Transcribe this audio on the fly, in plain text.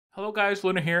Hello guys,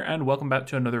 Luna here and welcome back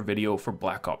to another video for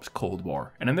Black Ops Cold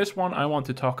War. And in this one I want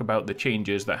to talk about the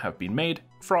changes that have been made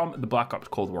from the Black Ops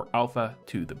Cold War Alpha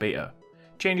to the Beta.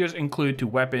 Changes include to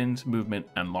weapons, movement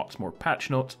and lots more patch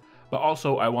notes, but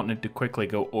also I wanted to quickly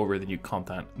go over the new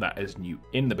content that is new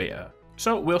in the Beta.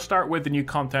 So we'll start with the new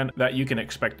content that you can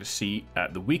expect to see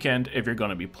at the weekend if you're going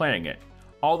to be playing it.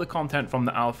 All the content from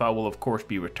the Alpha will of course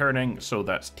be returning, so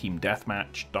that's Team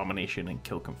Deathmatch, Domination and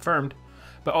Kill confirmed.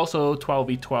 But also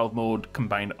 12v12 mode,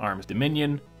 Combined Arms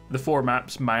Dominion, the 4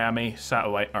 maps Miami,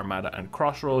 Satellite, Armada and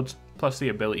Crossroads, plus the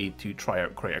ability to try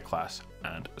out Creator Class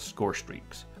and Score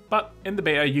Streaks. But in the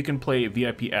beta you can play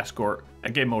VIP Escort, a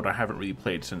game mode I haven't really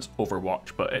played since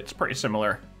Overwatch, but it's pretty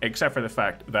similar, except for the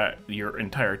fact that your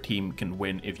entire team can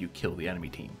win if you kill the enemy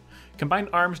team. Combined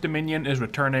Arms Dominion is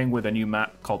returning with a new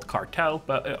map called Cartel,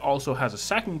 but it also has a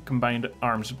second Combined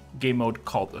Arms game mode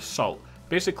called Assault.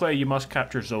 Basically, you must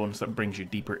capture zones that brings you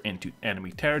deeper into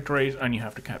enemy territories, and you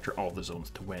have to capture all the zones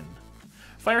to win.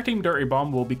 Fireteam Dirty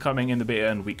Bomb will be coming in the beta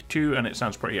in week 2, and it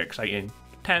sounds pretty exciting.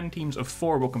 10 teams of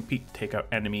 4 will compete to take out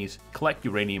enemies, collect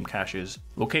uranium caches,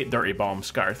 locate dirty bombs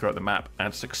scattered throughout the map,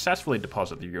 and successfully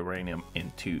deposit the uranium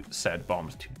into said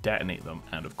bombs to detonate them,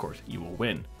 and of course you will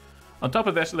win. On top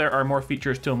of this, there are more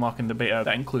features to unlock in the beta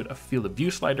that include a field of view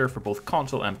slider for both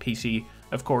console and PC.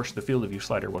 Of course, the field of view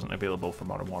slider wasn't available for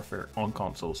Modern Warfare on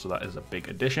console, so that is a big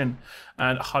addition.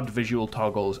 And HUD visual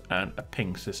toggles and a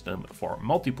ping system for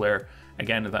multiplayer.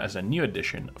 Again, that is a new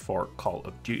addition for Call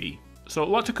of Duty. So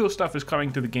lots of cool stuff is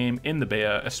coming to the game in the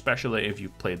beta, especially if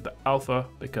you've played the alpha,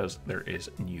 because there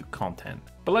is new content.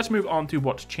 But let's move on to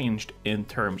what's changed in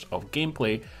terms of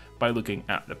gameplay by looking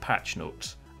at the patch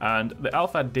notes. And the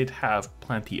alpha did have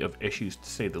plenty of issues to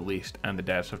say the least, and the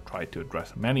devs have tried to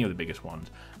address many of the biggest ones,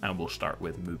 and we'll start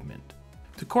with movement.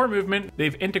 To core movement,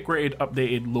 they've integrated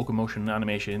updated locomotion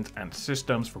animations and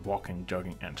systems for walking,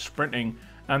 jogging and sprinting,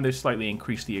 and they've slightly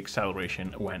increased the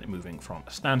acceleration when moving from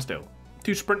a standstill.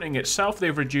 To sprinting itself,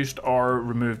 they've reduced or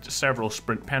removed several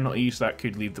sprint penalties that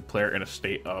could leave the player in a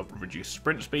state of reduced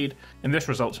sprint speed, and this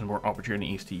results in more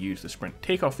opportunities to use the sprint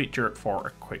takeoff feature for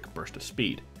a quick burst of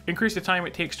speed. Increase the time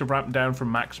it takes to ramp down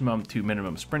from maximum to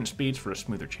minimum sprint speeds for a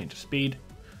smoother change of speed.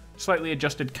 Slightly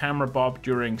adjusted camera bob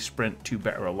during sprint to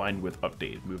better align with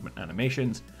updated movement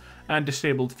animations, and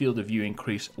disabled field of view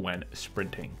increase when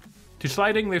sprinting. To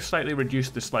sliding, they've slightly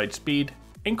reduced the slide speed,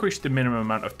 increased the minimum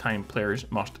amount of time players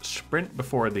must sprint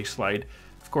before they slide.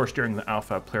 Of course, during the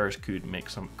alpha, players could make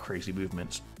some crazy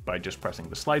movements by just pressing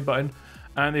the slide button,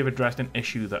 and they've addressed an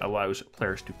issue that allows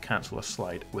players to cancel a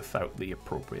slide without the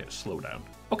appropriate slowdown.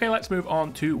 Okay, let's move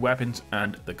on to weapons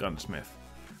and the gunsmith.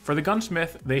 For the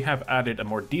gunsmith, they have added a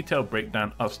more detailed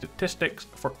breakdown of statistics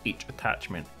for each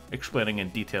attachment, explaining in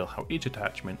detail how each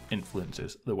attachment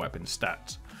influences the weapon's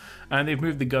stats. And they've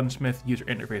moved the gunsmith user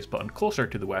interface button closer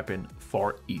to the weapon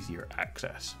for easier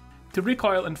access. To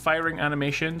recoil and firing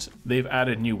animations, they've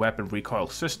added new weapon recoil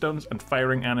systems and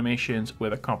firing animations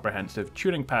with a comprehensive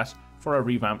tuning pass for a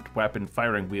revamped weapon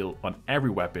firing wheel on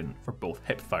every weapon for both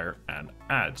hipfire and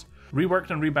adds. Reworked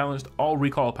and rebalanced all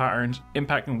recoil patterns,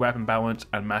 impacting weapon balance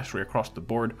and mastery across the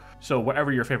board, so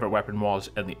whatever your favorite weapon was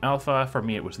in the alpha, for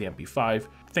me it was the MP5,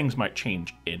 things might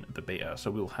change in the beta,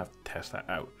 so we'll have to test that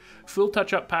out. Full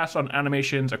touch-up pass on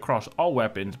animations across all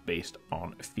weapons based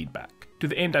on feedback. To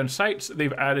the aim down sights,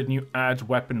 they've added new adds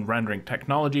weapon rendering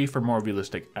technology for more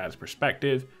realistic adds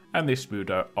perspective, and they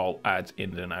smoothed out all adds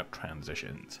in and out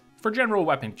transitions. For general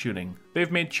weapon tuning,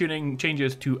 they've made tuning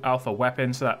changes to alpha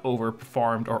weapons that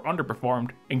overperformed or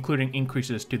underperformed, including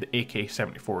increases to the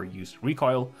AK-74 use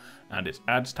recoil and its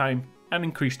adds time, and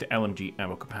increase to LMG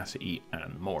ammo capacity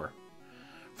and more.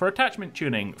 For attachment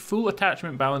tuning, full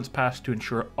attachment balance pass to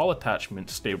ensure all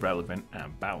attachments stay relevant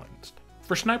and balanced.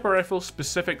 For sniper rifles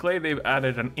specifically, they've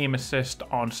added an aim assist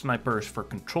on snipers for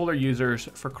controller users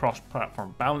for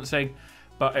cross-platform balancing,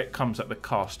 but it comes at the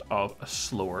cost of a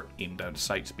slower aim down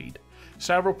sight speed.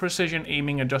 Several precision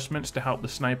aiming adjustments to help the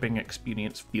sniping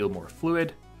experience feel more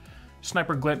fluid.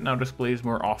 Sniper glint now displays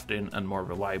more often and more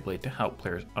reliably to help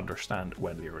players understand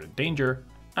when they are in danger.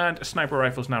 And sniper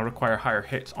rifles now require higher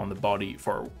hits on the body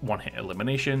for one-hit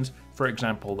eliminations, for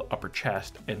example the upper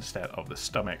chest instead of the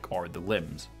stomach or the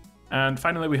limbs. And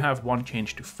finally we have one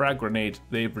change to frag grenades.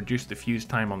 They've reduced the fuse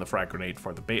time on the frag grenade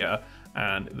for the beta,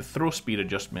 and the throw speed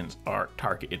adjustments are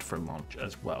targeted for launch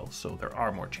as well, so there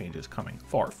are more changes coming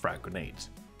for frag grenades.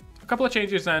 A couple of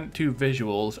changes then to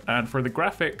visuals, and for the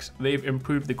graphics, they've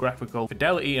improved the graphical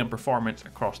fidelity and performance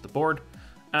across the board,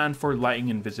 and for lighting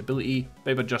and visibility,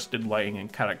 they've adjusted lighting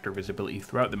and character visibility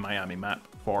throughout the Miami map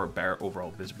for better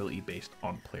overall visibility based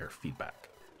on player feedback.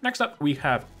 Next up, we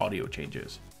have audio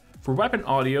changes. For weapon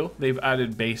audio, they've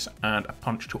added bass and a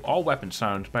punch to all weapon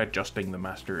sounds by adjusting the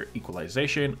master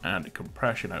equalization and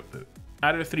compression output.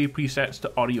 Added 3 presets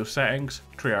to audio settings: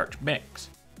 Treyarch Mix,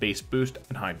 Bass Boost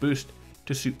and High Boost,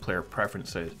 to suit player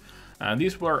preferences. And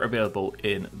these were available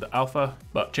in the alpha,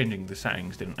 but changing the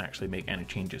settings didn't actually make any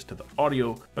changes to the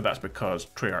audio, but that's because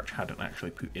Treyarch hadn't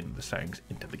actually put in the settings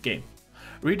into the game.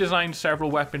 Redesigned several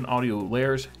weapon audio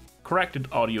layers, corrected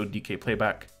audio decay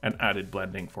playback, and added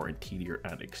blending for interior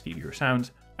and exterior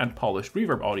sounds, and polished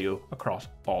reverb audio across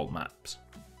all maps.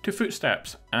 To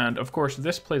footsteps, and of course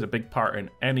this plays a big part in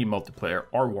any multiplayer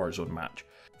or Warzone match.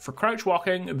 For crouch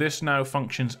walking, this now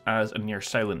functions as a near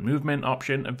silent movement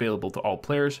option available to all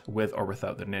players with or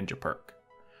without the ninja perk.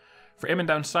 For aiming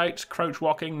down sights, crouch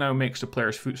walking now makes the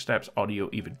player's footsteps audio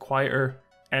even quieter.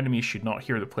 Enemies should not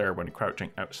hear the player when crouching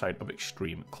outside of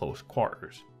extreme close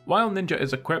quarters. While Ninja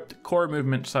is equipped, core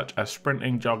movements such as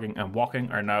sprinting, jogging and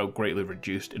walking are now greatly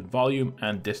reduced in volume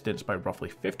and distance by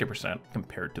roughly 50%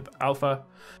 compared to the alpha,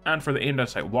 and for the aim down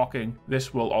sight walking,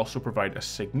 this will also provide a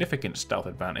significant stealth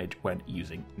advantage when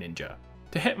using Ninja.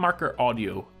 To hit marker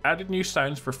audio, added new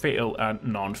sounds for fatal and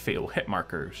non-fatal hit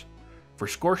markers. For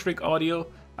score streak audio,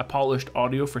 a polished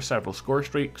audio for several score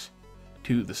streaks.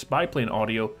 To the spy plane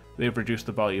audio, they've reduced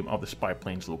the volume of the spy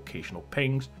plane's locational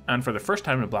pings, and for the first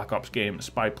time in a Black Ops game,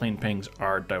 spy plane pings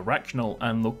are directional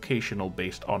and locational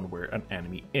based on where an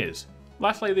enemy is.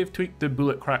 Lastly, they've tweaked the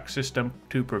bullet crack system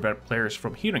to prevent players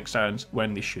from hearing sounds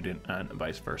when they shouldn't, and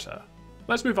vice versa.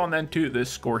 Let's move on then to the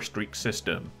score streak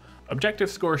system. Objective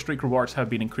score streak rewards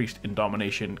have been increased in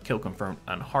Domination, Kill Confirmed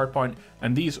and Hardpoint,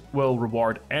 and these will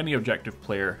reward any objective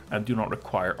player and do not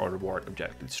require or reward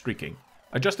objective streaking.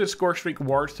 Adjusted score streak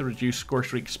rewards to reduce score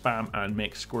streak spam and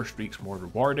make score streaks more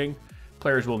rewarding.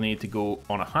 Players will need to go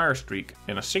on a higher streak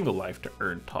in a single life to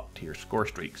earn top tier score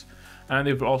streaks. And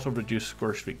they've also reduced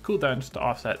score streak cooldowns to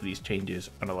offset these changes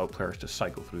and allow players to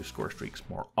cycle through score streaks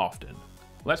more often.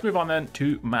 Let's move on then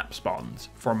to map spawns.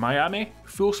 For Miami,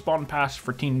 full spawn pass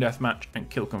for team deathmatch and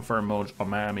kill confirm modes on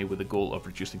Miami with the goal of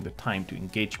reducing the time to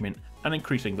engagement and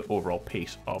increasing the overall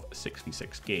pace of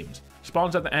 66 games.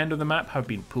 Spawns at the end of the map have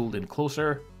been pulled in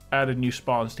closer, added new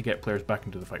spawns to get players back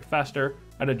into the fight faster,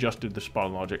 and adjusted the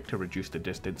spawn logic to reduce the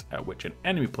distance at which an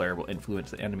enemy player will influence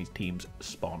the enemy team's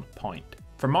spawn point.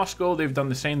 For Moscow, they've done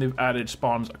the same. They've added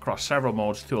spawns across several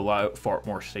modes to allow for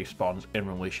more safe spawns in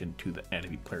relation to the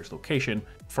enemy player's location.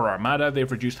 For Armada,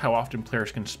 they've reduced how often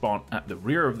players can spawn at the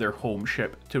rear of their home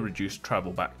ship to reduce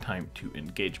travel back time to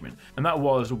engagement. And that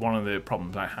was one of the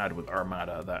problems I had with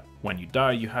Armada, that when you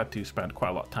die, you had to spend quite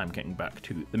a lot of time getting back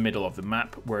to the middle of the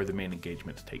map where the main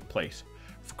engagements take place.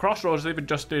 For Crossroads, they've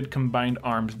adjusted combined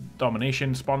arms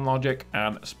domination spawn logic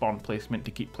and spawn placement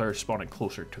to keep players spawning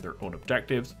closer to their own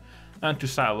objectives. And to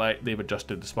Satellite, they've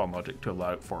adjusted the spawn logic to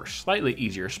allow for slightly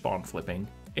easier spawn flipping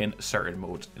in certain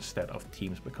modes instead of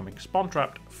teams becoming spawn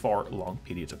trapped for long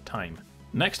periods of time.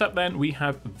 Next up then, we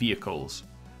have vehicles.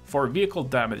 For vehicle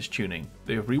damage tuning,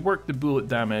 they've reworked the bullet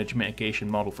damage mitigation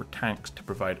model for tanks to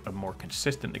provide a more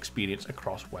consistent experience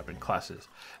across weapon classes.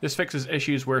 This fixes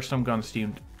issues where some guns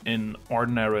seemed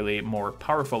inordinarily more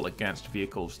powerful against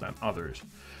vehicles than others.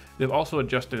 They've also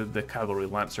adjusted the Cavalry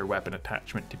Lancer weapon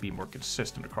attachment to be more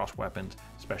consistent across weapons,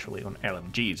 especially on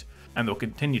LMGs, and they'll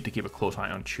continue to keep a close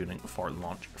eye on tuning for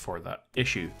launch for that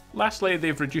issue. Lastly,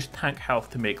 they've reduced tank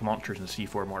health to make launchers and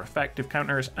C4 more effective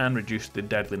counters and reduced the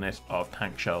deadliness of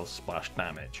tank shells splash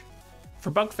damage.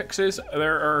 For bug fixes,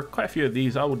 there are quite a few of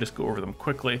these. I will just go over them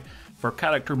quickly. For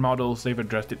character models, they've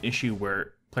addressed an issue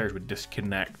where players would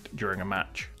disconnect during a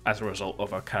match as a result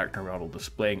of a character model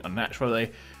displaying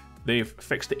unnaturally. They've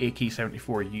fixed the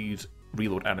AK-74U's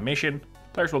reload animation.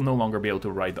 Players will no longer be able to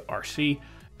ride the RC.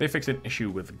 They fixed an issue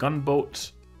with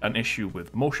gunboats, an issue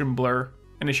with motion blur,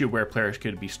 an issue where players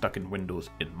could be stuck in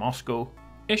windows in Moscow,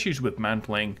 issues with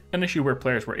mantling, an issue where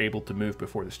players were able to move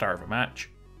before the start of a match,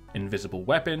 invisible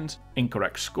weapons,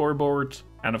 incorrect scoreboards,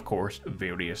 and of course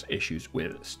various issues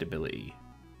with stability.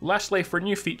 Lastly, for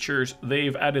new features,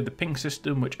 they've added the ping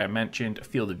system, which I mentioned,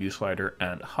 field of view slider,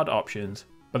 and HUD options.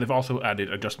 But they've also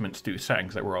added adjustments to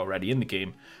settings that were already in the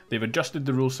game. They've adjusted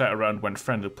the rule set around when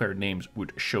friendly player names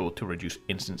would show to reduce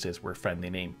instances where friendly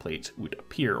nameplates would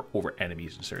appear over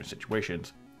enemies in certain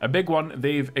situations. A big one,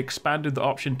 they've expanded the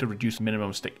option to reduce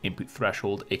minimum stick input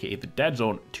threshold, aka the dead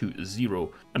zone, to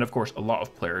 0. And of course, a lot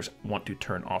of players want to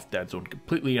turn off dead zone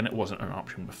completely, and it wasn't an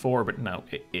option before, but now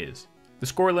it is. The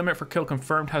score limit for kill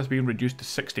confirmed has been reduced to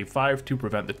 65 to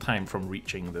prevent the time from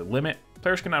reaching the limit.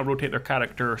 Players can now rotate their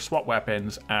character, swap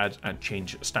weapons, adds, and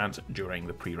change stance during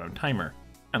the pre-round timer.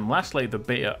 And lastly, the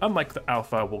beta, unlike the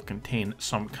alpha, will contain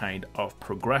some kind of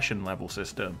progression level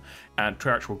system, and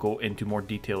Treyarch will go into more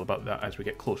detail about that as we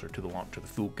get closer to the launch of the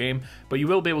full game, but you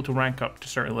will be able to rank up to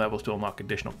certain levels to unlock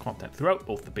additional content throughout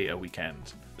both the beta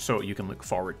weekends, so you can look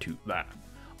forward to that.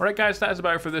 Alright guys, that is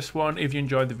about it for this one. If you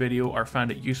enjoyed the video or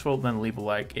found it useful, then leave a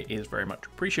like, it is very much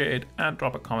appreciated, and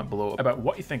drop a comment below about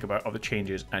what you think about all the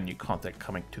changes and new content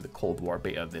coming to the Cold War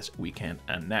beta this weekend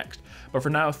and next. But for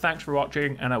now, thanks for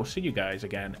watching, and I will see you guys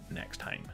again next time.